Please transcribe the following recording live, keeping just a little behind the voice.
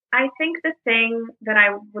I think the thing that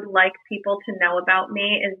I would like people to know about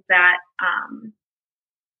me is that I'm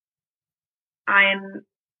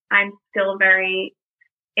I'm still very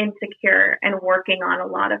insecure and working on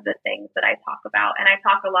a lot of the things that I talk about. And I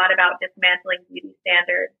talk a lot about dismantling beauty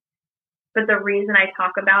standards. But the reason I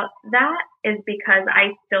talk about that is because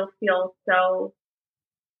I still feel so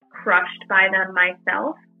crushed by them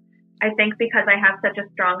myself. I think because I have such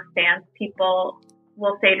a strong stance, people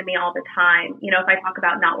will say to me all the time, if I talk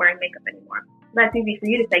about not wearing makeup anymore, that's easy for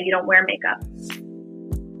you to say, you don't wear makeup.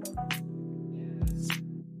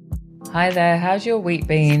 Hi there, how's your week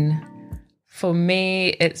been? For me,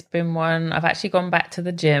 it's been one, I've actually gone back to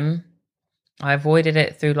the gym. I avoided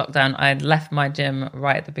it through lockdown. I left my gym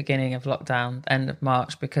right at the beginning of lockdown, end of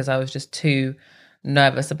March, because I was just too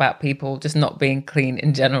nervous about people just not being clean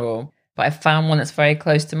in general. But I found one that's very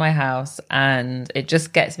close to my house and it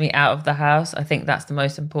just gets me out of the house. I think that's the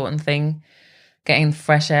most important thing, getting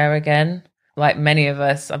fresh air again. Like many of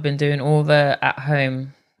us, I've been doing all the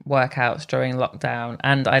at-home workouts during lockdown,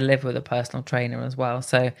 and I live with a personal trainer as well.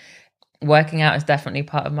 So working out is definitely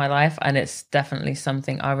part of my life, and it's definitely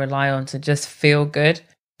something I rely on to just feel good.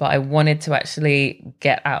 But I wanted to actually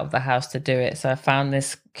get out of the house to do it. So I found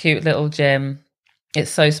this cute little gym. It's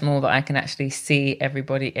so small that I can actually see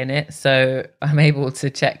everybody in it. So I'm able to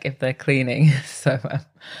check if they're cleaning.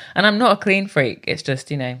 And I'm not a clean freak. It's just,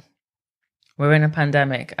 we're in a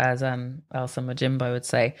pandemic, as Elsa Majimbo would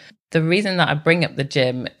say. The reason that I bring up the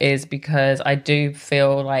gym is because I do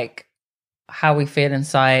feel like how we feel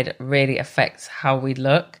inside really affects how we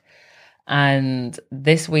look. And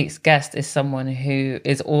this week's guest is someone who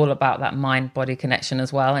is all about that mind-body connection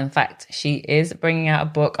as well. In fact, she is bringing out a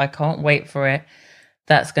book. I can't wait for it.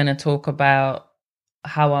 That's going to talk about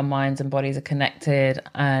how our minds and bodies are connected.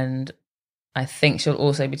 And I think she'll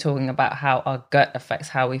also be talking about how our gut affects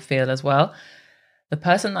how we feel as well. The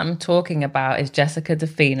person I'm talking about is Jessica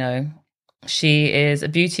DeFino. She is a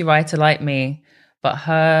beauty writer like me, but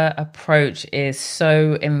her approach is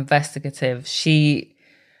so investigative.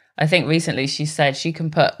 I think recently she said she can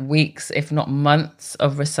put weeks, if not months,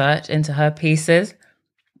 of research into her pieces.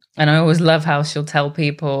 And I always love how she'll tell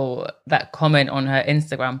people that comment on her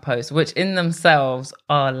Instagram posts, which in themselves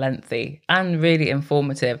are lengthy and really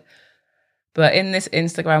informative. But in this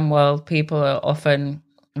Instagram world, people are often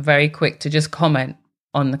very quick to just comment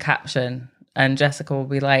on the caption. And Jessica will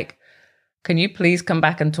be like, can you please come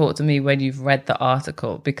back and talk to me when you've read the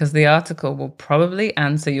article? Because the article will probably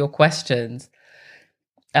answer your questions.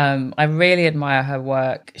 I really admire her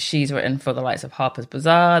work. She's written for the likes of Harper's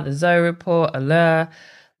Bazaar, The Zoe Report, Allure.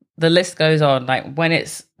 The list goes on. Like when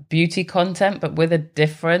it's beauty content, but with a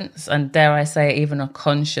difference, and dare I say, even a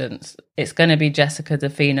conscience, it's going to be Jessica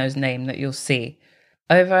DeFino's name that you'll see.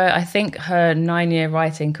 Over, I think, her 9-year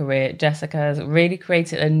writing career, Jessica has really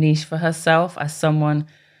created a niche for herself as someone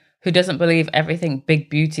who doesn't believe everything big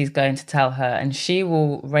beauty is going to tell her. And she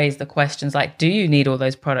will raise the questions like, do you need all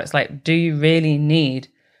those products? Like, do you really need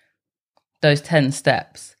those 10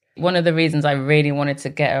 steps? One of the reasons I really wanted to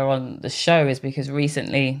get her on the show is because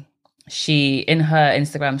recently in her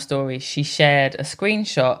Instagram story, she shared a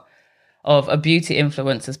screenshot of a beauty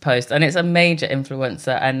influencer's post. And it's a major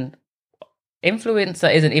influencer, and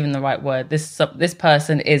influencer isn't even the right word. This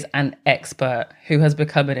person is an expert who has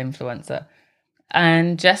become an influencer.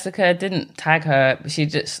 And Jessica didn't tag her. She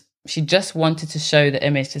just wanted to show the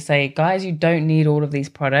image to say, guys, you don't need all of these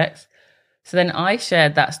products. So then I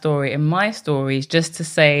shared that story in my stories just to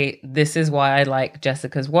say, this is why I like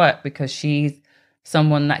Jessica's work, because she's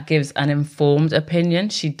someone that gives an informed opinion.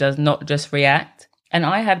 She does not just react. And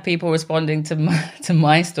I had people responding to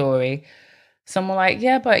my story. Some were like,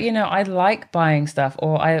 yeah, but I like buying stuff,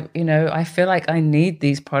 or I feel like I need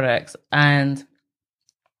these products. And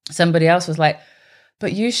somebody else was like,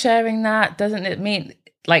 but you sharing that, doesn't it mean,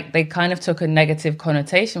 like, they kind of took a negative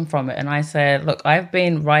connotation from it. And I said, look, I've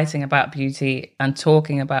been writing about beauty and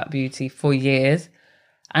talking about beauty for years,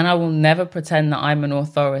 and I will never pretend that I'm an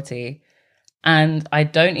authority. And I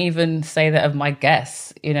don't even say that of my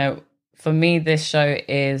guests. For me, this show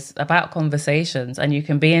is about conversations, and you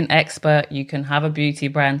can be an expert, you can have a beauty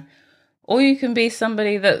brand, or you can be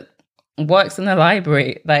somebody that works in the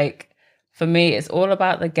library. Like, for me, it's all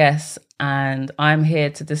about the guests, and I'm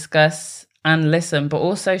here to discuss and listen, but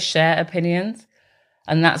also share opinions.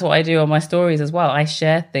 And that's what I do on my stories as well. I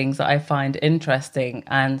share things that I find interesting,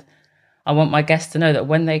 and I want my guests to know that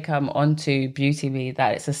when they come onto Beauty Me,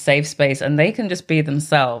 that it's a safe space and they can just be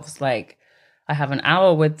themselves. Like, I have an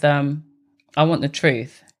hour with them. I want the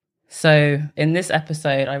truth. So in this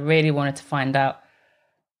episode, I really wanted to find out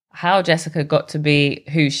how Jessica got to be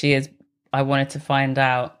who she is. I wanted to find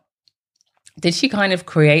out did she kind of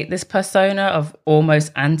create this persona of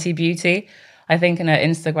almost anti-beauty? I think in her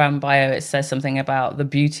Instagram bio, it says something about the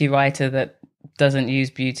beauty writer that doesn't use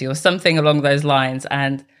beauty or something along those lines.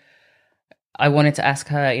 And I wanted to ask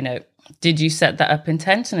her, did you set that up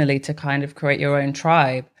intentionally to kind of create your own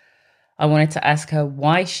tribe? I wanted to ask her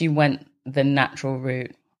why she went the natural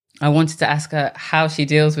route. I wanted to ask her how she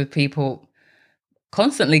deals with people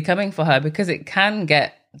constantly coming for her, because it can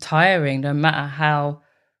get tiring no matter how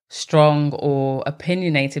strong or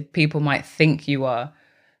opinionated people might think you are.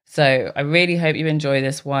 So I really hope you enjoy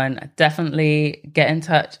this one. Definitely get in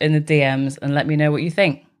touch in the DMs and let me know what you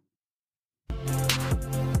think.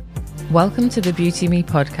 Welcome to the Beauty Me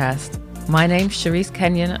podcast. My name's Charisse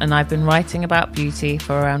Kenyon and I've been writing about beauty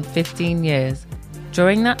for around 15 years.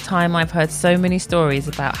 During that time, I've heard so many stories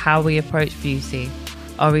about how we approach beauty,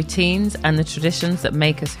 our routines and the traditions that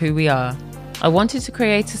make us who we are. I wanted to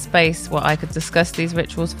create a space where I could discuss these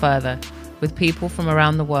rituals further with people from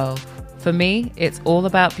around the world. For me, it's all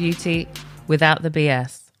about beauty without the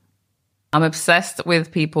BS. I'm obsessed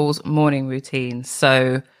with people's morning routines.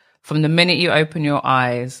 So from the minute you open your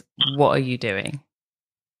eyes, what are you doing?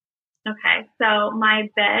 Okay, so my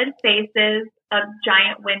bed faces a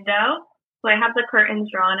giant window. So I have the curtains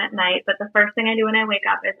drawn at night, but the first thing I do when I wake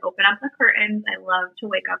up is open up the curtains. I love to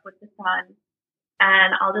wake up with the sun,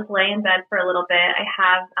 and I'll just lay in bed for a little bit. I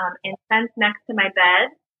have incense next to my bed.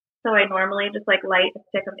 So I normally just light a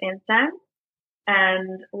stick of incense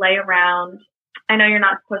and lay around. I know you're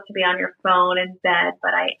not supposed to be on your phone in bed,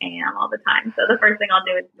 but I am all the time. So the first thing I'll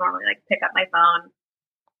do is normally pick up my phone,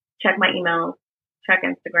 check my emails, check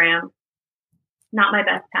Instagram. Not my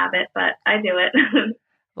best habit, but I do it.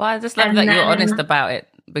 Well, I just love that you're honest about it,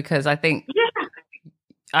 because I think,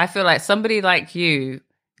 I feel like somebody like you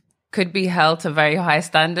could be held to very high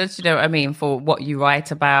standards, you know what I mean, for what you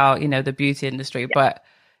write about, the beauty industry, but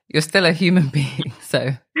you're still a human being.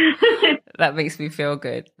 So that makes me feel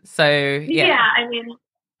good. So, yeah. I mean,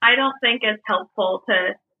 I don't think it's helpful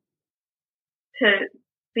to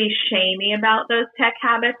be shamey about those tech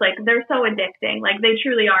habits. They're so addicting. They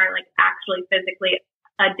truly are actually physically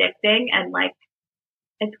addicting, and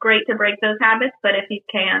it's great to break those habits, but if you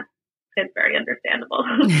can't, it's very understandable.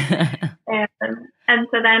 and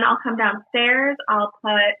so then I'll come downstairs, I'll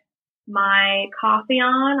put my coffee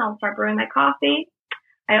on, I'll start brewing my coffee.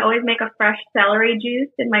 I always make a fresh celery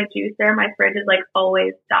juice in my juicer. My fridge is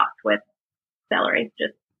always stocked with celery,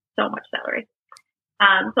 just so much celery.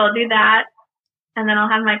 So I'll do that, and then I'll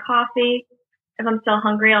have my coffee. If I'm still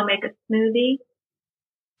hungry, I'll make a smoothie.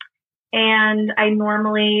 And I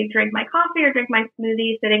normally drink my coffee or drink my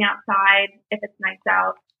smoothie sitting outside if it's nice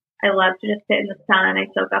out. I love to just sit in the sun.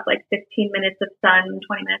 I soak up 15 minutes of sun,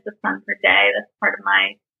 20 minutes of sun per day. That's part of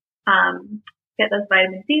my, get those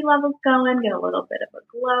vitamin D levels going, get a little bit of a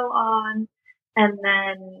glow on. And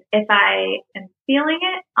then if I am feeling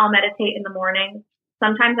it, I'll meditate in the morning.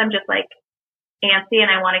 Sometimes I'm just antsy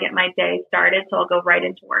and I want to get my day started. So I'll go right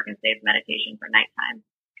into work and save meditation for nighttime.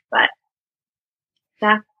 But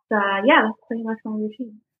that's pretty much my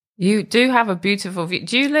routine. You do have a beautiful view.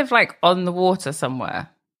 Do you live on the water somewhere?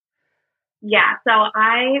 Yeah, so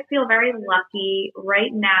I feel very lucky.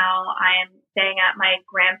 Right now, I am staying at my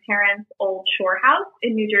grandparents' old shore house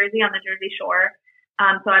in New Jersey on the Jersey Shore.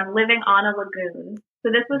 So I'm living on a lagoon.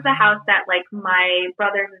 So this was the house that my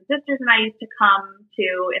brothers and sisters and I used to come to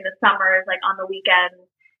in the summers, on the weekends,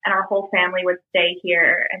 and our whole family would stay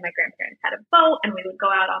here. And my grandparents had a boat, and we would go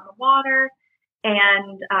out on the water.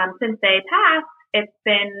 And since they passed, it's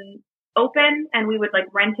been open, and we would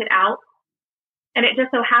rent it out. And it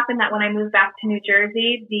just so happened that when I moved back to New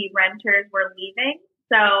Jersey, the renters were leaving.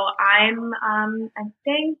 So I'm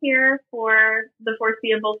staying here for the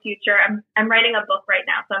foreseeable future. I'm writing a book right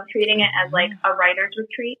now, so I'm treating it as a writer's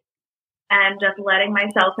retreat, and just letting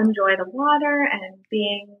myself enjoy the water and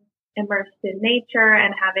being immersed in nature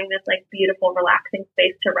and having this beautiful, relaxing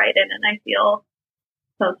space to write in. And I feel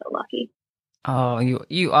so lucky. Oh,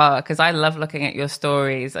 you are, because I love looking at your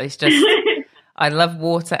stories. It's just, I love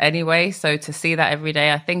water anyway. So to see that every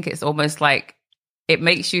day, I think it's almost it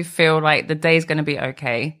makes you feel like the day's going to be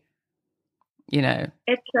okay.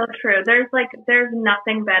 It's so true. There's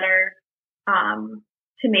nothing better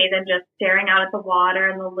to me than just staring out at the water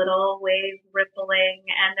and the little waves rippling.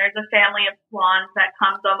 And there's a family of swans that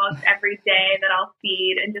comes almost every day that I'll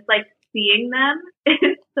feed, and just seeing them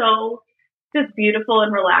is so just beautiful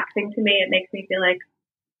and relaxing to me. It makes me feel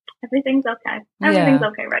everything's okay. Everything's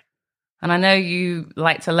okay, right? And I know you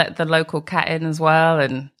like to let the local cat in as well.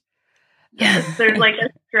 And yes, there's a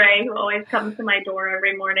stray who always comes to my door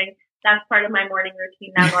every morning. That's part of my morning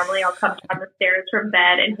routine now. Normally I'll come down the stairs from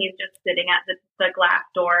bed and he's just sitting at the glass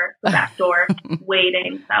door, the back door,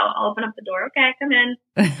 waiting. So I'll open up the door. Okay, come in.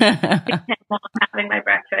 While I'm having my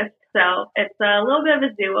breakfast. So it's a little bit of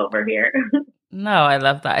a zoo over here. No, I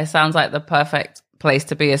love that. It sounds like the perfect place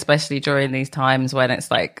to be, especially during these times when it's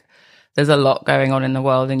like there's a lot going on in the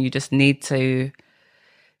world and you just need to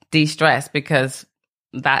de-stress, because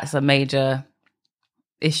that's a major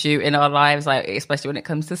issue in our lives, like especially when it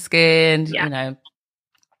comes to skin, you know.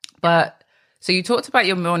 But so you talked about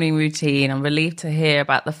your morning routine. I'm relieved to hear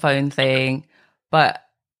about the phone thing, but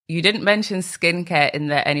you didn't mention skincare in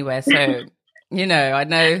there anywhere. So, you know, I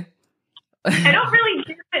know. I don't really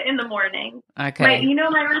do it in the morning. Okay. My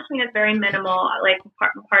routine is very minimal. Like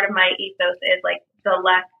part of my ethos is like the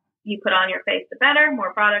less you put on your face, the better.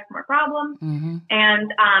 More products, more problems. Mm-hmm.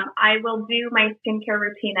 And I will do my skincare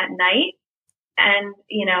routine at night. And,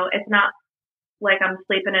 you know, it's not like I'm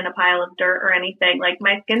sleeping in a pile of dirt or anything. Like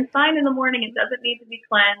my skin's fine in the morning. It doesn't need to be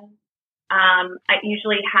cleansed. It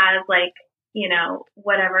usually has like, you know,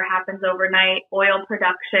 whatever happens overnight, oil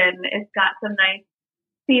production. It's got some nice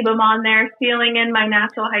sebum on there, sealing in my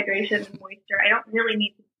natural hydration and moisture. I don't really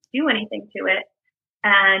need to do anything to it.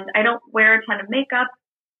 And I don't wear a ton of makeup.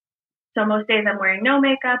 So most days I'm wearing no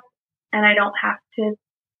makeup, and I don't have to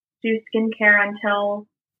do skincare until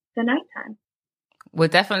the nighttime. We're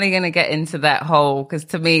definitely going to get into that whole, because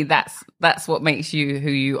to me, that's what makes you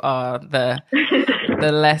who you are. The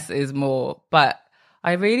less is more. But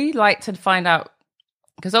I really like to find out,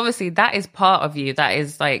 because obviously that is part of you. That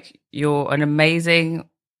is like, you're an amazing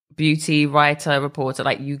beauty writer, reporter.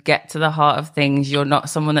 Like, you get to the heart of things. You're not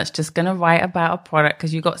someone that's just going to write about a product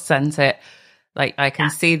because you got sent it. Like, I can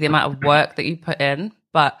see the amount of work that you put in.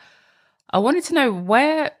 But I wanted to know,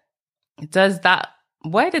 where did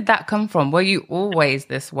that come from? Were you always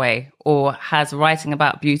this way, or has writing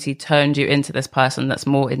about beauty turned you into this person that's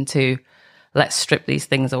more into, let's strip these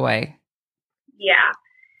things away? Yeah.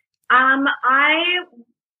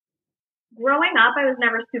 Growing up, I was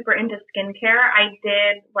never super into skincare. I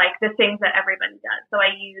did like the things that everybody does. So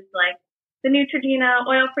I used like the Neutrogena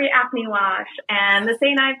oil-free acne wash and the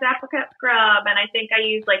St. Ives apricot scrub. And I think I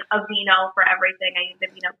used like Aveeno for everything. I used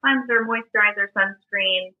Aveeno cleanser, moisturizer,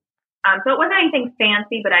 sunscreen. So it wasn't anything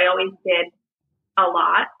fancy, but I always did a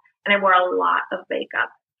lot, and I wore a lot of makeup.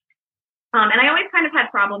 And I always kind of had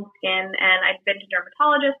problem skin, and I'd been to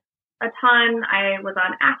dermatologists a ton. I was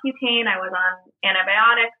on Accutane. I was on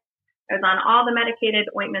antibiotics. I was on all the medicated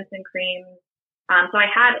ointments and creams. So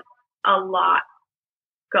I had a lot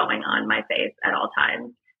going on my face at all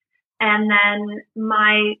times. And then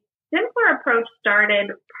my simpler approach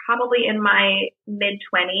started probably in my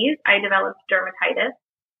mid-20s. I developed dermatitis.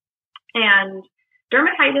 And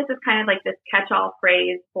dermatitis is kind of like this catch-all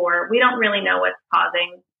phrase for, we don't really know what's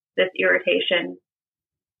causing this irritation,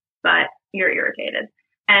 but you're irritated.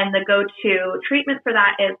 And the go-to treatment for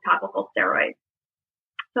that is topical steroids.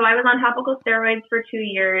 So I was on topical steroids for 2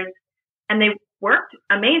 years, and they worked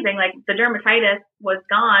amazing. Like, the dermatitis was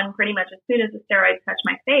gone pretty much as soon as the steroids touched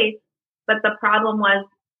my face. But the problem was,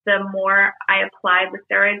 the more I applied the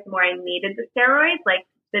steroids, the more I needed the steroids. Like,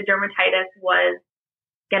 the dermatitis was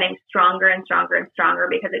getting stronger and stronger and stronger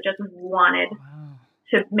because it just wanted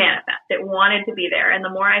to manifest. It wanted to be there. And the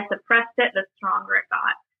more I suppressed it, the stronger it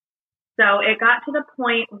got. So it got to the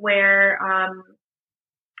point where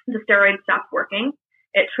the steroids stopped working.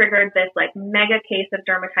 It triggered this like mega case of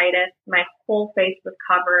dermatitis. My whole face was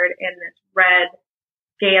covered in this red,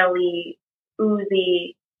 scaly,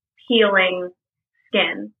 oozy, peeling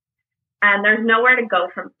skin. And there's nowhere to go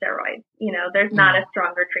from steroids. You know, there's not a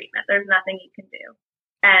stronger treatment. There's nothing you can do.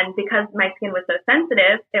 And because my skin was so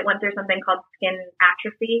sensitive, it went through something called skin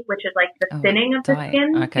atrophy, which is like the thinning of the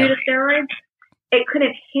skin due to steroids. It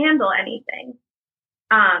couldn't handle anything.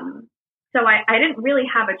 So I didn't really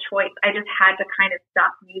have a choice. I just had to kind of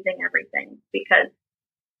stop using everything because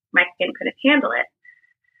my skin couldn't handle it.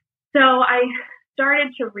 So I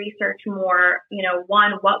started to research more, you know,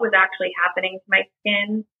 one, what was actually happening to my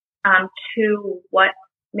skin? Two, what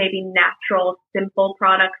maybe natural, simple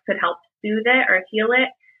products could help soothe it or heal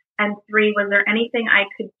it? And three, was there anything I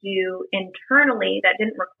could do internally that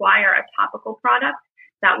didn't require a topical product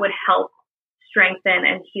that would help strengthen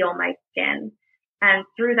and heal my skin? And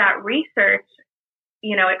through that research,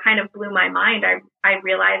 you know, it kind of blew my mind. I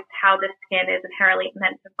realized how the skin is inherently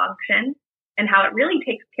meant to function and how it really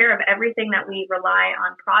takes care of everything that we rely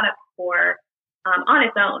on products for on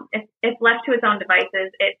its own. If left to its own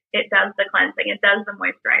devices, it does the cleansing, it does the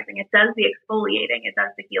moisturizing, it does the exfoliating, it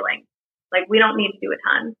does the healing. Like, we don't need to do a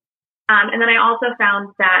ton. And then I also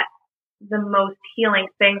found that the most healing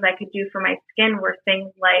things I could do for my skin were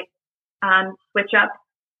things like switch up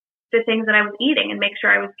the things that I was eating and make sure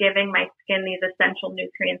I was giving my skin these essential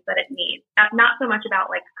nutrients that it needs. Not so much about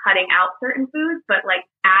like cutting out certain foods, but like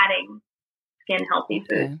adding skin healthy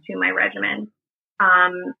foods to my regimen.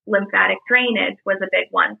 Lymphatic drainage was a big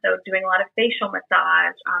one. So doing a lot of facial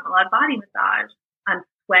massage, a lot of body massage,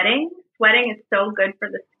 sweating. Sweating is so good for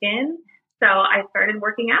the skin. So I started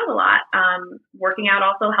working out a lot. Working out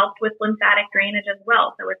also helped with lymphatic drainage as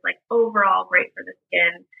well. So it's like overall great for the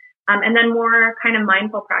skin. And then more kind of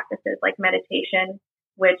mindful practices like meditation,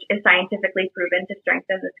 which is scientifically proven to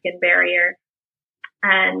strengthen the skin barrier,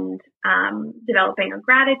 and developing a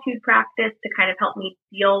gratitude practice to kind of help me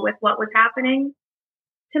deal with what was happening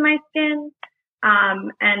to my skin.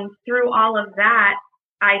 And through all of that,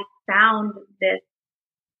 I found this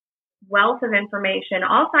wealth of information,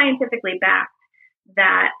 all scientifically backed,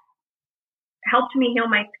 that helped me heal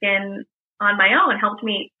my skin on my own, helped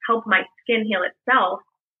me help my skin heal itself.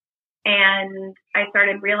 And I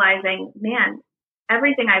started realizing, man,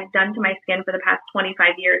 everything I've done to my skin for the past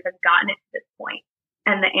 25 years has gotten it to this point.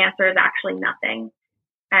 And the answer is actually nothing.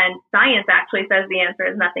 And science actually says the answer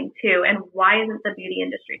is nothing too. And why isn't the beauty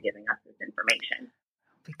industry giving us this information?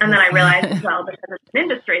 And then I realized, well, because it's an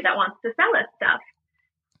industry that wants to sell us stuff.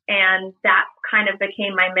 And that kind of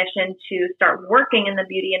became my mission to start working in the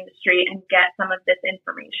beauty industry and get some of this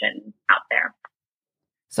information out there.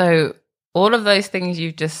 So all of those things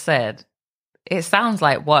you just said, it sounds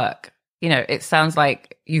like work. You know, it sounds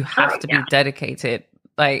like you have to be dedicated.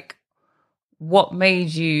 Like, what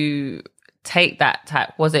made you take that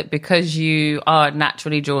tack? Was it because you are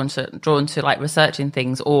naturally drawn to like researching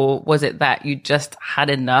things, or was it that you just had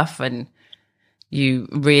enough and you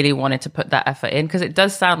really wanted to put that effort in? Because it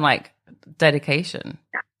does sound like dedication.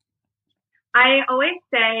 Yeah. I always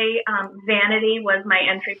say vanity was my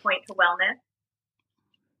entry point to wellness.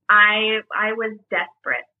 I was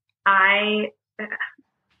desperate.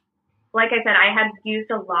 Like I said, I had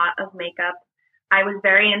used a lot of makeup. I was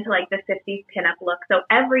very into like the 50s pinup look. So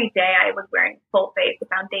every day I was wearing full face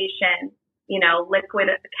foundation, you know, liquid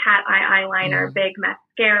cat eye eyeliner, big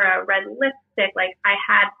mascara, red lipstick. Like I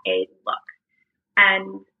had a look.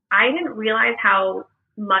 And I didn't realize how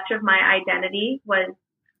much of my identity was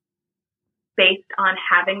based on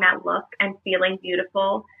having that look and feeling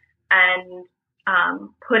beautiful and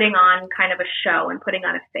putting on kind of a show and putting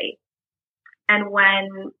on a face. And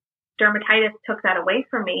when dermatitis took that away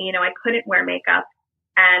from me, you know, I couldn't wear makeup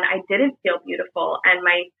and I didn't feel beautiful and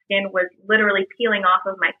my skin was literally peeling off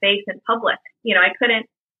of my face in public. You know, I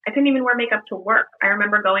couldn't even wear makeup to work. I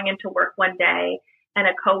remember going into work one day and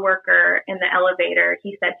a coworker in the elevator,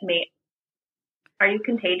 he said to me, "Are you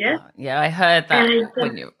contagious?" Yeah, I heard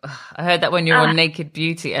that when you were on Naked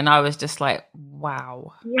Beauty, and I was just like,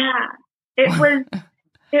 wow. Yeah.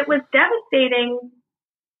 It was devastating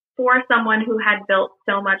for someone who had built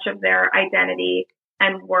so much of their identity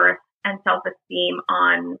and worth and self-esteem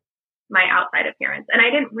on my outside appearance. And I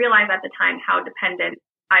didn't realize at the time how dependent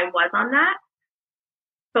I was on that.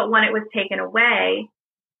 But when it was taken away,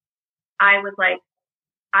 I was like,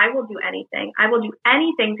 I will do anything. I will do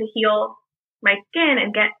anything to heal my skin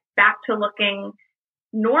and get back to looking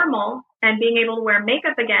normal and being able to wear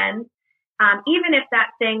makeup again. Even if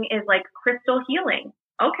that thing is like crystal healing.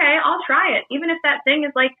 Okay, I'll try it. Even if that thing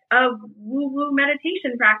is like a woo-woo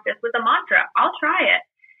meditation practice with a mantra, I'll try it.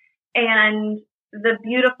 And the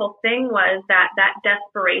beautiful thing was that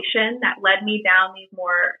desperation that led me down these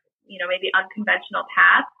more, you know, maybe unconventional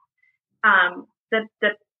paths,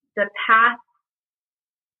 the path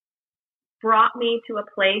brought me to a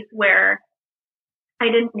place where I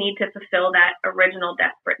didn't need to fulfill that original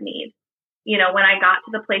desperate need. You know, when I got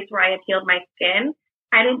to the place where I had healed my skin,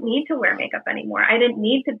 I didn't need to wear makeup anymore. I didn't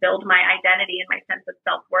need to build my identity and my sense of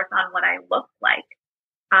self-worth on what I looked like.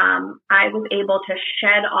 I was able to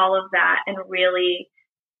shed all of that and really,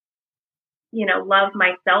 you know, love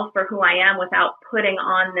myself for who I am without putting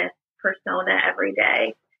on this persona every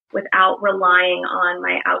day, without relying on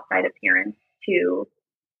my outside appearance to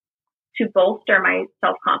bolster my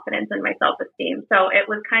self-confidence and my self-esteem. So it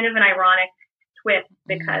was kind of an ironic twist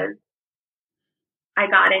because I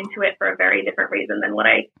got into it for a very different reason than what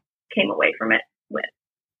I came away from it with.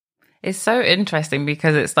 It's so interesting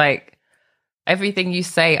because it's like everything you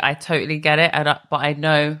say, I totally get it. But I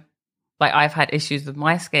know, like, I've had issues with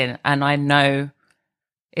my skin, and I know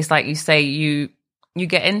it's like you say, you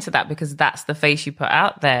get into that because that's the face you put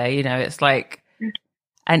out there. You know, it's like,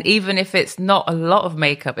 and even if it's not a lot of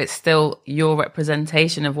makeup, it's still your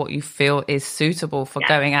representation of what you feel is suitable for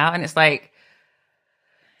going out. And it's like,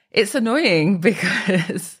 it's annoying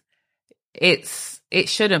because it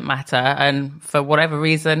shouldn't matter. And for whatever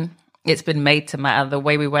reason, it's been made to matter. The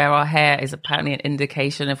way we wear our hair is apparently an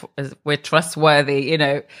indication if we're trustworthy. You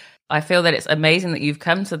know, I feel that it's amazing that you've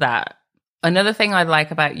come to that. Another thing I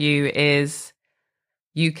like about you is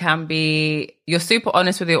you're super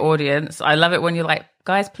honest with your audience. I love it when you're like,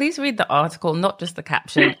 guys, please read the article, not just the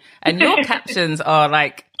caption. And your captions are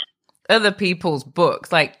like other people's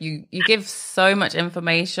books. Like you give so much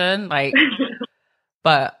information, like,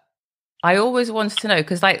 but I always wanted to know,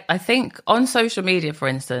 because like, I think on social media, for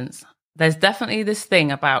instance, there's definitely this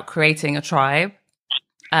thing about creating a tribe.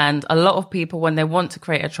 And a lot of people, when they want to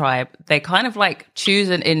create a tribe, they kind of like choose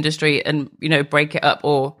an industry and, you know, break it up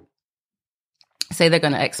or say they're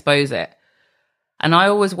going to expose it. And I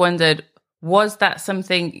always wondered, was that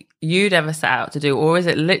something you'd ever set out to do? Or is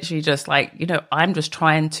it literally just like, you know, I'm just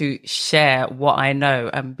trying to share what I know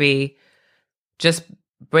and just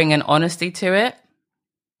bring an honesty to it?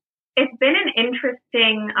 It's been an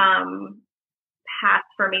interesting path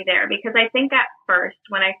for me there, because I think at first,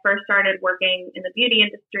 when I first started working in the beauty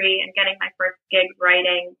industry and getting my first gig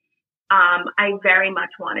writing, I very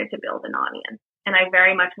much wanted to build an audience. And I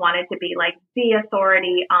very much wanted to be like the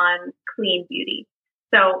authority on clean beauty.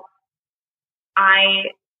 So I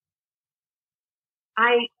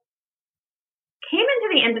came into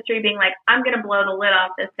the industry being like, I'm going to blow the lid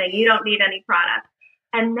off this thing. You don't need any products.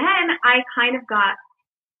 And then I kind of got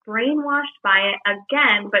brainwashed by it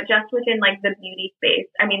again, but just within like the beauty space.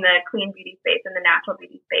 I mean, the clean beauty space and the natural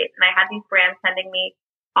beauty space. And I had these brands sending me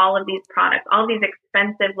all of these products, all of these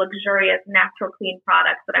expensive, luxurious, natural, clean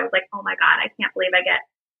products that I was like, oh my God, I can't believe I get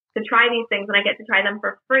to try these things and I get to try them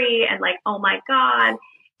for free. And like, oh my God.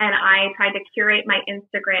 And I tried to curate my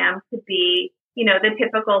Instagram to be, you know, the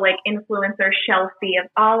typical like influencer shelfie of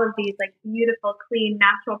all of these like beautiful, clean,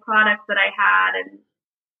 natural products that I had.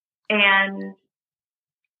 And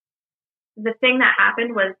the thing that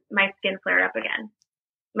happened was my skin flared up again.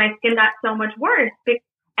 My skin got so much worse.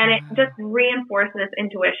 And it just reinforced this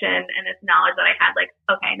intuition and this knowledge that I had, like,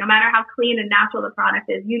 okay, no matter how clean and natural the product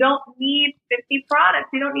is, you don't need 50 products.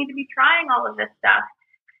 You don't need to be trying all of this stuff.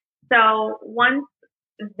 So once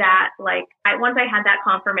I had that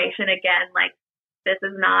confirmation again, like, this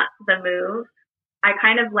is not the move, I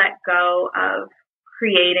kind of let go of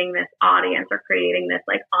creating this audience or creating this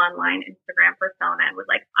like online Instagram persona and was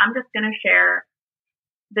like, I'm just going to share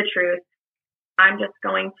the truth. I'm not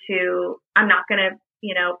going to,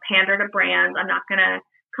 you know, pander to brands. I'm not going to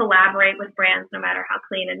collaborate with brands no matter how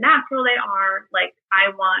clean and natural they are. Like, I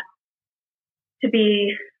want to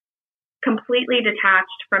be completely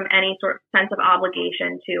detached from any sort of sense of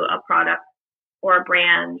obligation to a product or a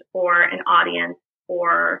brand or an audience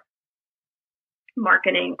or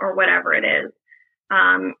marketing or whatever it is.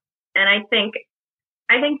 And I think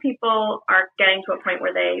people are getting to a point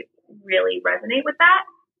where they really resonate with that.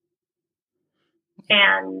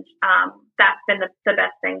 And that's been the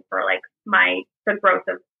best thing for like the growth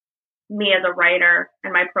of me as a writer,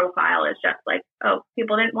 and my profile is just like, oh,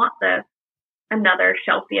 people didn't want another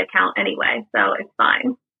shelfie account anyway, so it's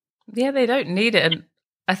fine. Yeah, they don't need it. And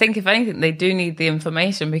I think if anything, they do need the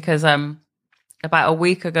information, because about a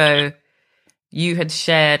week ago, you had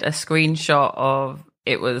shared a screenshot of,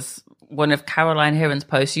 it was one of Caroline Hirron's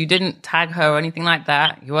posts. You didn't tag her or anything like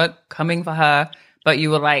that. You weren't coming for her, but you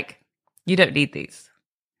were like, you don't need these.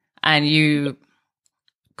 And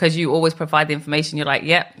because you always provide the information, you're like,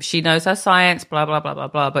 yep, she knows her science, blah, blah, blah, blah,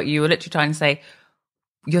 blah. But you were literally trying to say,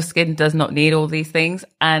 your skin does not need all these things.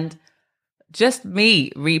 And just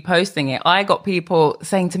me reposting it, I got people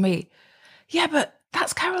saying to me, yeah, but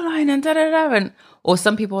that's Caroline and da, da, da. And, or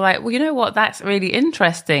some people were like, well, you know what? That's really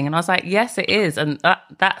interesting. And I was like, yes, it is. And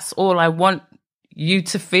that's all I want you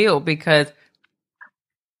to feel, because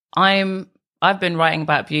I've been writing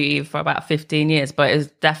about beauty for about 15 years, but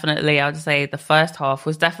it's definitely, I would say the first half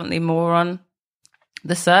was definitely more on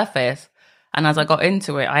the surface. And as I got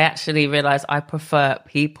into it, I actually realized I prefer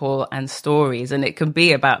people and stories, and it can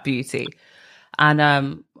be about beauty. And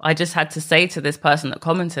I just had to say to this person that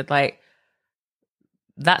commented, like,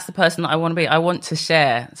 that's the person that I want to be. I want to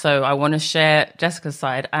share. So I want to share Jessica's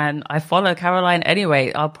side, and I follow Caroline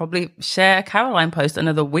anyway. I'll probably share a Caroline post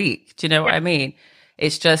another week. Do you know what I mean?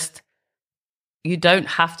 It's just, you don't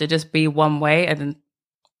have to just be one way. And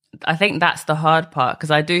I think that's the hard part,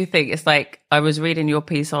 because I do think it's like, I was reading your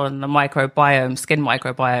piece on the microbiome, skin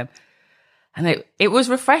microbiome, and it was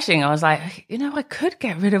refreshing. I was like, you know, I could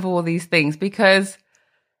get rid of all these things, because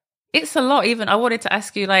it's a lot. Even I wanted to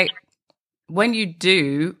ask you, like, when you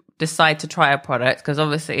do decide to try a product, because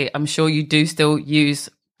obviously I'm sure you do still use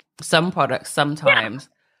some products sometimes.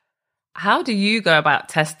 Yeah. How do you go about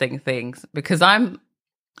testing things? Because I'm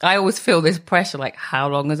I always feel this pressure, like how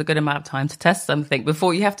long is a good amount of time to test something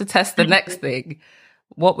before you have to test the next thing?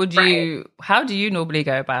 What would you, how do you normally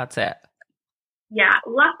go about it? Yeah,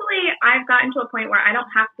 luckily I've gotten to a point where I don't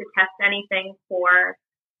have to test anything for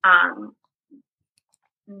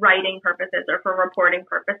writing purposes or for reporting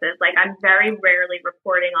purposes. Like I'm very rarely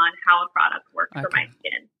reporting on how a product works for my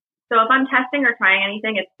skin. So if I'm testing or trying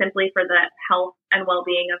anything, it's simply for the health and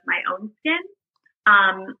well-being of my own skin.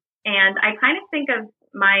 And I kind of think of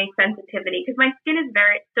my sensitivity, because my skin is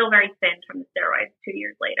still very thin from the steroids 2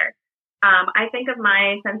 years later. I think of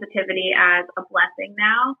my sensitivity as a blessing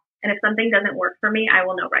now. And if something doesn't work for me, I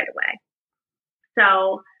will know right away.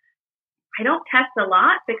 So I don't test a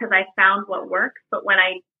lot because I found what works. But when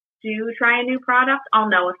I do try a new product, I'll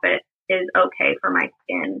know if it is okay for my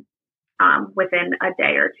skin within a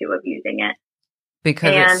day or two of using it.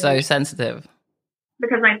 Because it's so sensitive.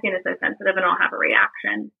 Because my skin is so sensitive and I'll have a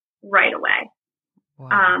reaction right away.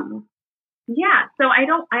 Wow. Yeah. So I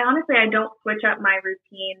honestly don't switch up my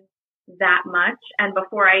routine that much. And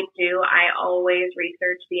before I do, I always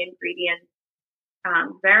research the ingredients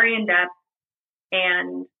very in depth.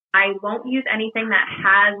 And I won't use anything that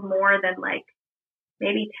has more than like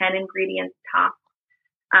maybe 10 ingredients top.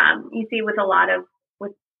 You see with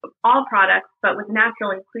all products, but with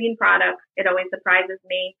natural and clean products, it always surprises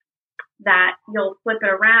me that you'll flip it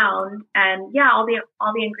around and all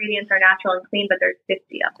the ingredients are natural and clean, but there's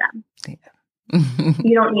 50 of them. Yeah.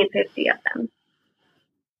 You don't need 50 of them.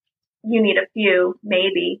 You need a few,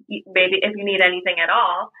 maybe if you need anything at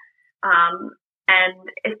all. And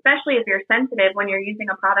especially if you're sensitive, when you're using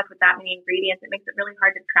a product with that many ingredients, it makes it really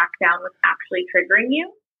hard to track down what's actually triggering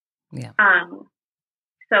you. Yeah.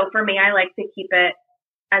 So for me, I like to keep it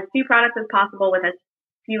as few products as possible with as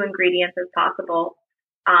few ingredients as possible.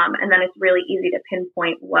 And then it's really easy to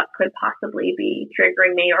pinpoint what could possibly be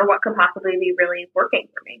triggering me or what could possibly be really working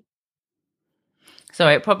for me. So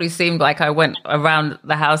it probably seemed like I went around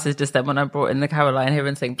the houses just then when I brought in the Caroline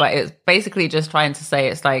Hirons thing, but it's basically just trying to say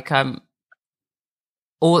it's like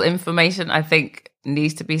all information I think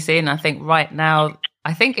needs to be seen. I think right now,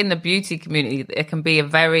 I think in the beauty community, it can be a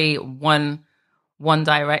very one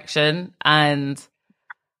direction, and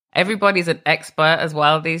everybody's an expert as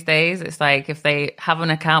well these days. It's like if they have an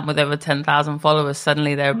account with over 10,000 followers,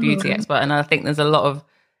 suddenly they're a beauty expert. And I think there's a lot of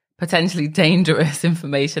potentially dangerous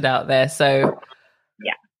information out there. So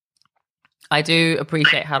yeah, I do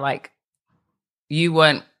appreciate how like you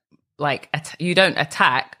weren't like, you don't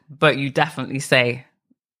attack, but you definitely say,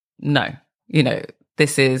 no,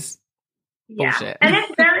 this is bullshit. And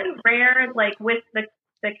it's very rare, like with the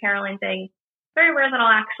Caroline thing, very rare that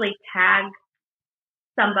I'll actually tag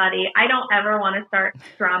somebody. I don't ever want to start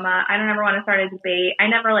drama. I don't ever want to start a debate. I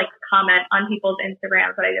never like comment on people's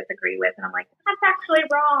Instagrams that I disagree with. And I'm like, that's actually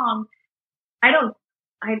wrong.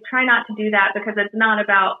 I try not to do that because it's not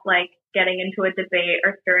about like getting into a debate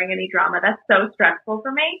or stirring any drama. That's so stressful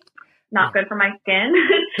for me. Not good for my skin.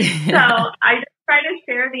 So I just try to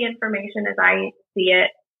share the information as I see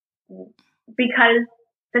it, because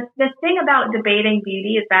the thing about debating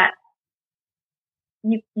beauty is that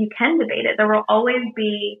you can debate it. There will always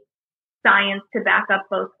be science to back up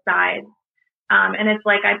both sides. And it's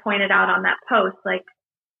like I pointed out on that post, like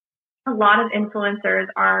a lot of influencers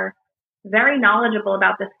are very knowledgeable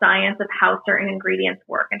about the science of how certain ingredients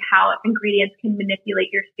work and how ingredients can manipulate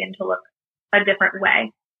your skin to look a different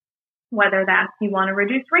way. Whether that's you want to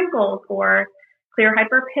reduce wrinkles or clear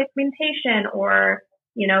hyperpigmentation or,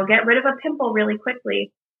 get rid of a pimple really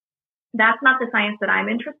quickly. That's not the science that I'm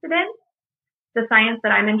interested in. The science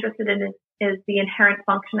that I'm interested in is the inherent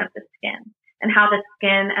function of the skin and how the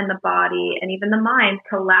skin and the body and even the mind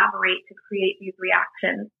collaborate to create these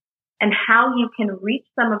reactions, and how you can reach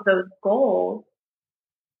some of those goals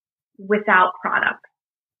without products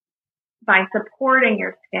by supporting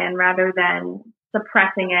your skin rather than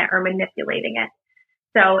suppressing it or manipulating it.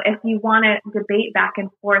 So if you want to debate back and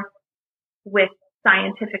forth with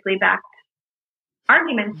scientifically backed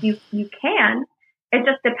arguments, you can. It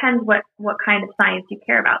just depends what kind of science you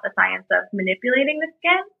care about, the science of manipulating the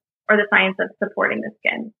skin or the science of supporting the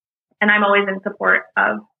skin. And I'm always in support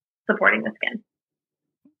of supporting the skin.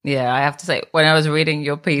 Yeah, I have to say, when I was reading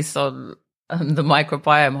your piece on the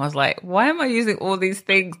microbiome, I was like, why am I using all these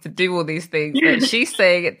things to do all these things? And she's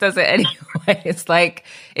saying it does it anyway. It's like,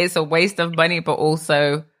 it's a waste of money, but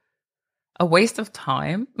also a waste of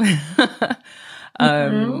time.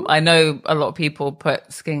 I know a lot of people put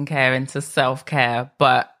skincare into self-care,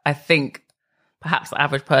 but I think perhaps the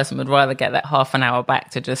average person would rather get that half an hour back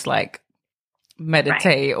to just like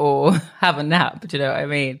meditate or have a nap. Do you know what I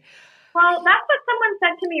mean? Well, that's what someone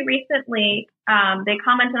said to me recently. They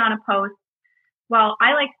commented on a post well,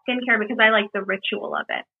 I like skincare because I like the ritual of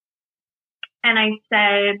it. And I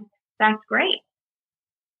said, that's great.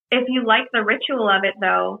 If you like the ritual of it,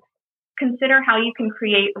 though, consider how you can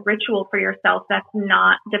create a ritual for yourself that's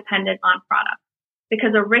not dependent on product.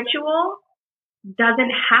 Because a ritual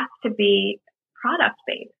doesn't have to be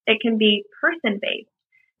product-based. It can be person-based.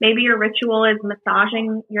 Maybe your ritual is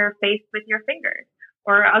massaging your face with your fingers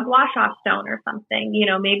or a gua sha stone or something. You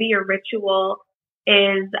know, maybe your ritual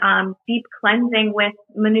is deep cleansing with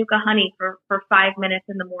Manuka honey for 5 minutes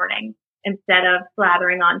in the morning instead of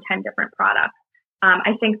slathering on 10 different products.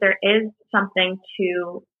 I think there is something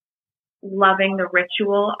to loving the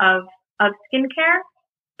ritual of skincare,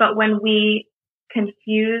 but when we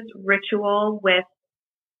confuse ritual with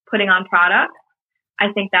putting on products,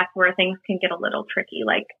 I think that's where things can get a little tricky.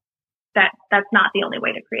 Like that's not the only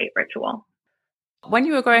way to create ritual. When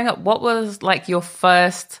you were growing up, what was like your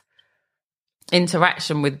first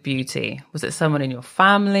interaction with beauty? Was it someone in your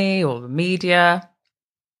family or the media?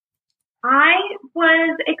 I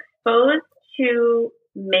was exposed to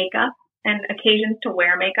makeup and occasions to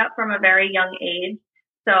wear makeup from a very young age.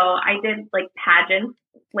 So I did like pageants,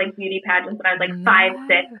 like beauty pageants when I was like 5,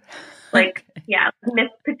 6, like, yeah, Miss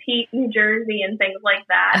Petite New Jersey and things like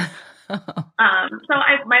that. So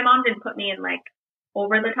my mom didn't put me in like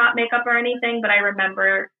over the top makeup or anything, but I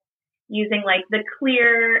remember using like the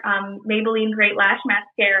clear, Maybelline Great Lash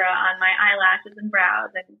Mascara on my eyelashes and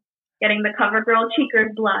brows and getting the CoverGirl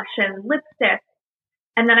Cheekers blush and lipstick.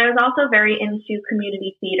 And then I was also very into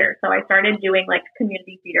community theater. So I started doing like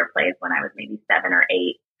community theater plays when I was maybe 7 or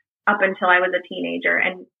 8 up until I was a teenager.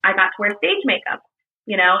 And I got to wear stage makeup,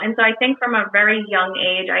 you know? And so I think from a very young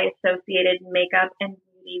age, I associated makeup and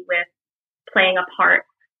beauty with playing a part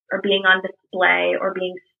or being on display or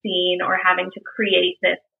being seen or having to create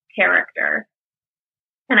this character.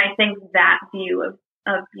 And I think that view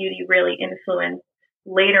of beauty really influenced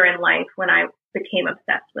later in life when I became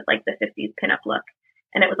obsessed with like the 50s pinup look.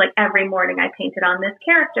 And it was like every morning I painted on this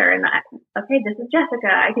character and okay, this is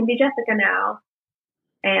Jessica. I can be Jessica now.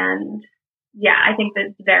 And yeah, I think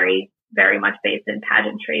that's very, very much based in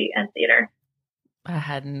pageantry and theater. I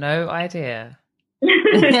had no idea.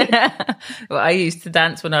 Well, I used to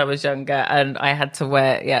dance when I was younger and I had to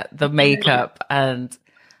wear, the makeup. And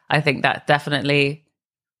I think that definitely,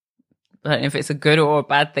 I don't know if it's a good or a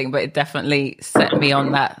bad thing, but it definitely set me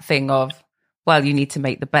on that thing of, well, you need to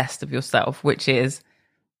make the best of yourself, which is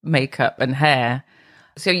makeup and hair.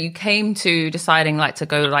 So you came to deciding like to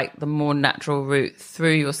go like the more natural route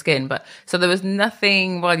through your skin, but so there was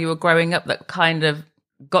nothing while you were growing up that kind of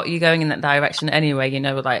got you going in that direction anyway, you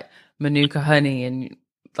know, like Manuka honey and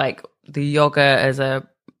like the yogurt as a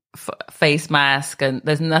face mask, and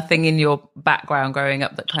there's nothing in your background growing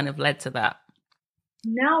up that kind of led to that.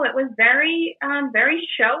 No, it was very, very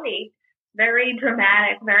showy, very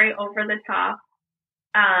dramatic, very over the top.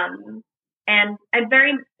 And I'm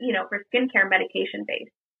very, you know, for skincare, medication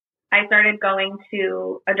based. I started going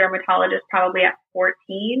to a dermatologist probably at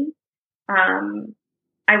 14.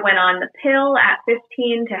 I went on the pill at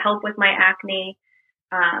 15 to help with my acne.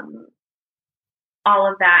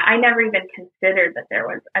 All of that. I never even considered that there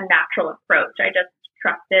was a natural approach. I just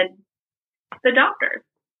trusted the doctors.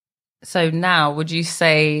 So now, would you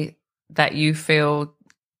say that you feel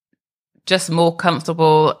just more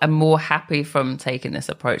comfortable and more happy from taking this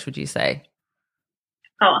approach, would you say?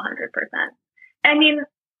 Oh, 100%. I mean,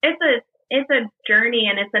 it's a journey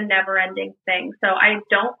and it's a never ending thing. So I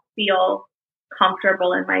don't feel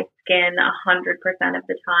comfortable in my skin 100% of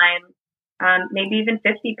the time. Maybe even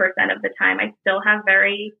 50% of the time. I still have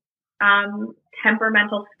very,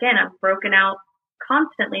 temperamental skin. I'm broken out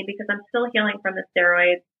constantly because I'm still healing from the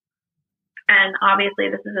steroids. And obviously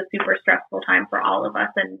this is a super stressful time for all of us.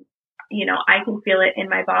 And, you know, I can feel it in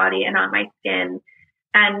my body and on my skin.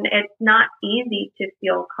 And it's not easy to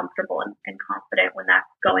feel comfortable and confident when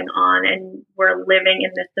that's going on. And we're living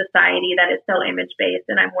in this society that is so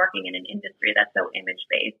image-based, and I'm working in an industry that's so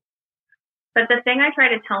image-based. But the thing I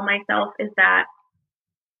try to tell myself is that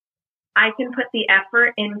I can put the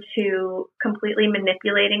effort into completely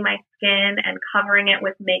manipulating my skin and covering it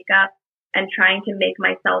with makeup and trying to make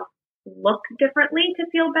myself look differently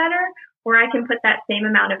to feel better, or I can put that same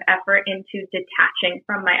amount of effort into detaching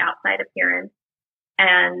from my outside appearance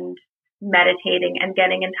and meditating and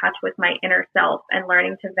getting in touch with my inner self and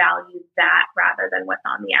learning to value that rather than what's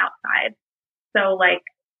on the outside. So like,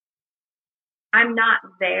 I'm not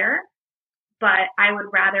there, but I would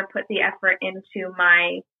rather put the effort into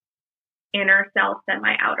my inner self than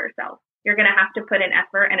my outer self. You're going to have to put in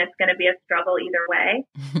effort and it's going to be a struggle either way.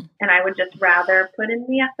 And I would just rather put in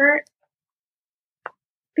the effort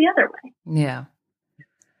the other way. Yeah.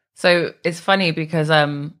 So it's funny because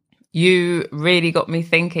you really got me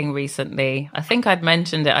thinking recently. I think I'd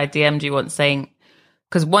mentioned it. I DM'd you once saying,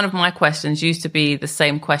 because one of my questions used to be the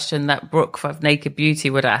same question that Brooke of Naked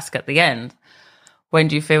Beauty would ask at the end. When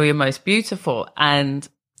do you feel you're most beautiful? And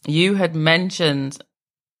you had mentioned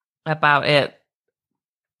about it.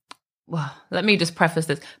 Well, let me just preface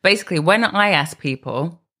this. Basically, when I ask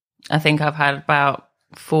people, I think I've had about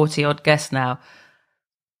 40 odd guests now.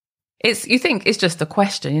 You think it's just a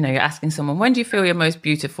question, you're asking someone, when do you feel you're most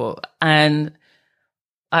beautiful? And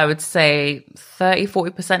I would say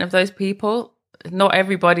 30-40% of those people, not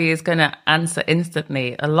everybody is going to answer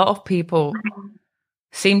instantly. A lot of people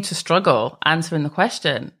seem to struggle answering the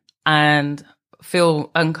question and feel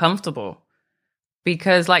uncomfortable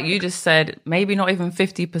because, like you just said, maybe not even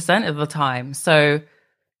 50% of the time. So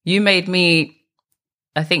you made me,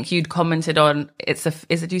 I think you'd commented on you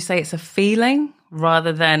say it's a feeling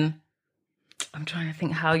rather than, I'm trying to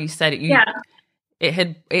think how you said it. It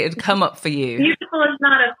had come up for you. Beautiful is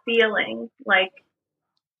not a feeling. Like,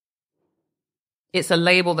 it's a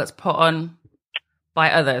label that's put on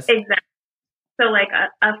by others. Exactly. So like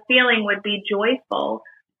a feeling would be joyful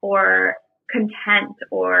or content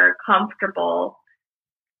or comfortable.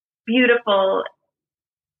 Beautiful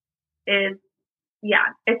is,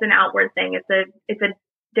 it's an outward thing. It's a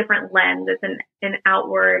different lens. It's an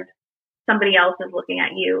outward, somebody else is looking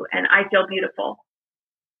at you and I feel beautiful.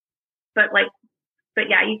 But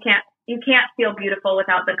you can't feel beautiful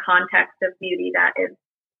without the context of beauty that is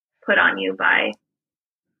put on you by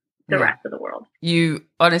the rest of the world. You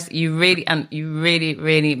really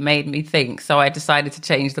made me think. So I decided to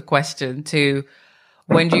change the question to,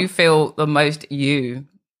 when do you feel the most you?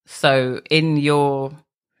 So even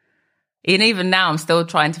now, I'm still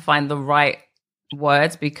trying to find the right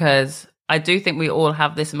words because I do think we all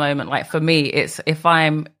have this moment. Like for me, it's if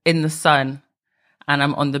I'm in the sun and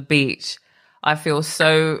I'm on the beach, I feel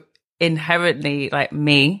so inherently like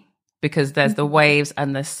me because there's the waves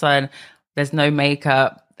and the sun, there's no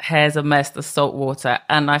makeup, hair's a mess, the salt water,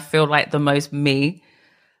 and I feel like the most me.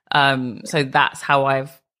 So that's how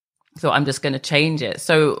thought I'm just going to change it.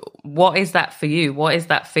 So what is that for you? What is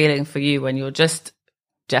that feeling for you when you're just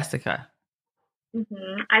Jessica?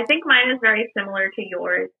 Mm-hmm. I think mine is very similar to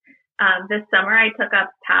yours. This summer I took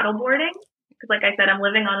up paddleboarding because, like I said, I'm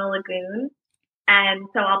living on a lagoon. And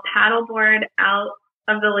so I'll paddleboard out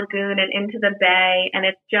of the lagoon and into the bay, and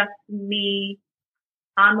it's just me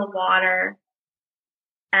on the water.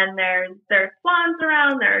 And there's swans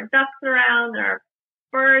around, there are ducks around, there are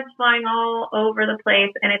birds flying all over the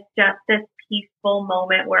place, and it's just this peaceful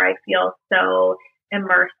moment where I feel so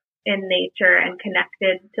immersed in nature and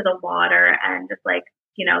connected to the water and just like,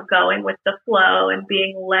 going with the flow and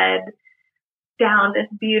being led down this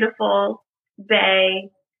beautiful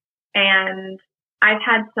bay. And I've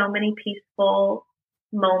had so many peaceful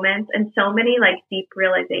moments and so many like deep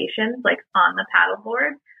realizations like on the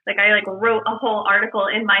paddleboard. Like I like wrote a whole article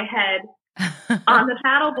in my head on the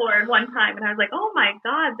paddleboard one time, and I was like, "Oh my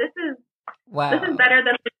God, this is better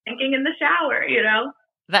than thinking in the shower."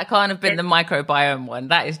 That can't have been the microbiome one.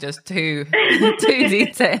 That is just too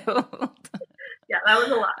detailed. Yeah, that was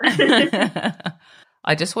a lot.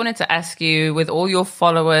 I just wanted to ask you, with all your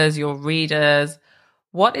followers, your readers,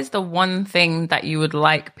 what is the one thing that you would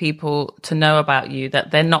like people to know about you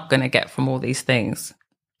that they're not going to get from all these things?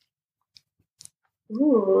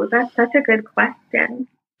 Ooh, that's such a good question.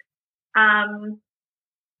 I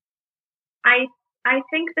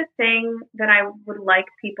think the thing that I would like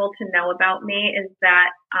people to know about me is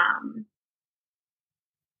that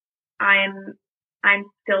I'm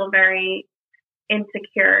still very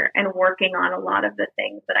insecure and working on a lot of the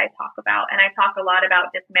things that I talk about. And I talk a lot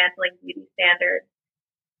about dismantling beauty standards.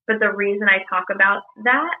 But the reason I talk about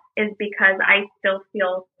that is because I still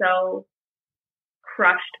feel so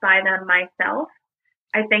crushed by them myself.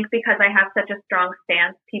 I think because I have such a strong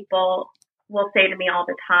stance, people will say to me all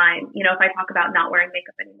the time, if I talk about not wearing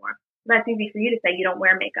makeup anymore, that's easy for you to say, you don't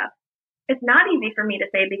wear makeup. It's not easy for me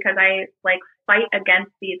to say because I fight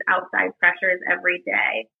against these outside pressures every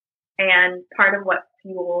day. And part of what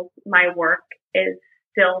fuels my work is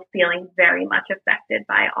still feeling very much affected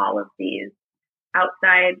by all of these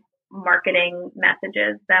outside marketing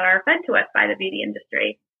messages that are fed to us by the beauty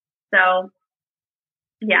industry. So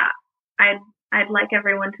yeah, I'd like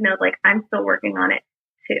everyone to know, I'm still working on it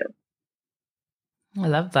too. I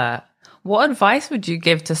love that. What advice would you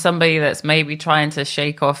give to somebody that's maybe trying to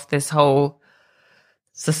shake off this whole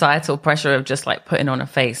societal pressure of just putting on a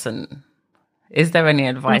face? And is there any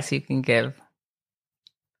advice you can give?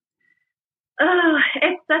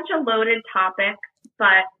 It's such a loaded topic,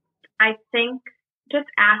 but I think just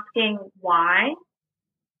asking why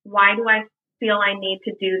why do I feel I need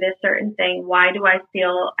to do this certain thing? Why do I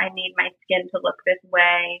feel I need my skin to look this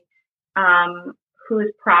way?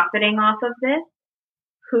 Who's profiting off of this?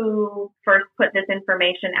 Who first put this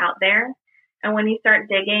information out there? And when you start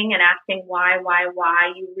digging and asking why,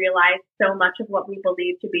 you realize so much of what we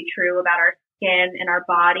believe to be true about our skin and our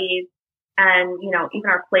bodies and, you know, even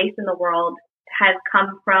our place in the world has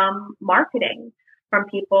come from marketing, from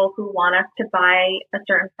people who want us to buy a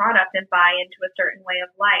certain product and buy into a certain way of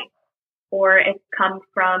life. Or it's come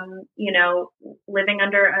from, you know, living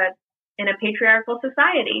in a patriarchal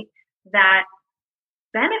society that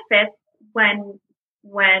benefits when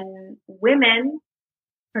women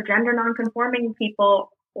or gender nonconforming people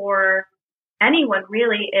or anyone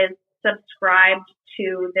really is subscribed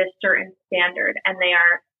to this certain standard and they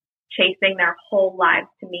are chasing their whole lives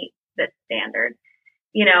to meet this standard.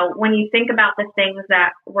 You know, when you think about the things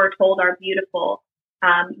that we're told are beautiful,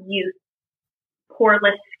 youth,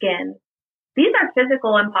 poreless skin, these are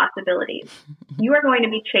physical impossibilities. You are going to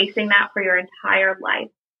be chasing that for your entire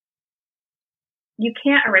life. You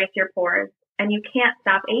can't erase your pores and you can't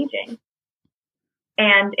stop aging.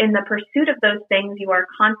 And in the pursuit of those things, you are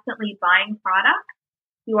constantly buying products.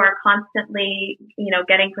 You are constantly, you know,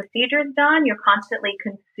 getting procedures done. You're constantly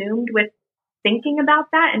consumed with thinking about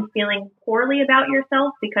that and feeling poorly about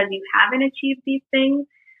yourself because you haven't achieved these things.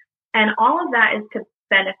 And all of that is to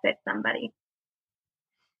benefit somebody.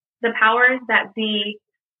 The powers that be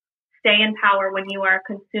stay in power when you are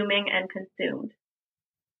consuming and consumed.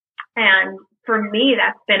 And for me,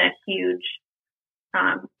 that's been a huge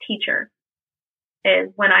teacher, is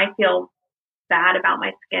when I feel bad about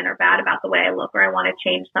my skin or bad about the way I look or I want to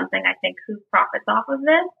change something, I think who profits off of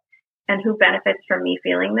this and who benefits from me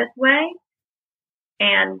feeling this way.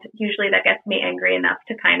 And usually that gets me angry enough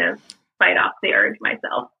to kind of fight off the urge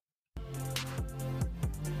myself.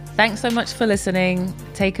 Thanks so much for listening.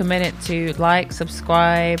 Take a minute to like,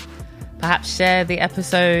 subscribe, perhaps share the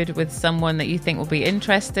episode with someone that you think will be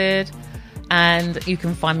interested. And you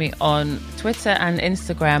can find me on Twitter and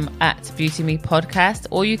Instagram at BeautyMePodcast,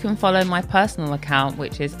 or you can follow my personal account,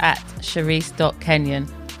 which is at Charisse.Kenyon.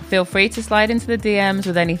 Feel free to slide into the DMs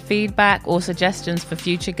with any feedback or suggestions for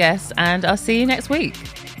future guests, and I'll see you next week.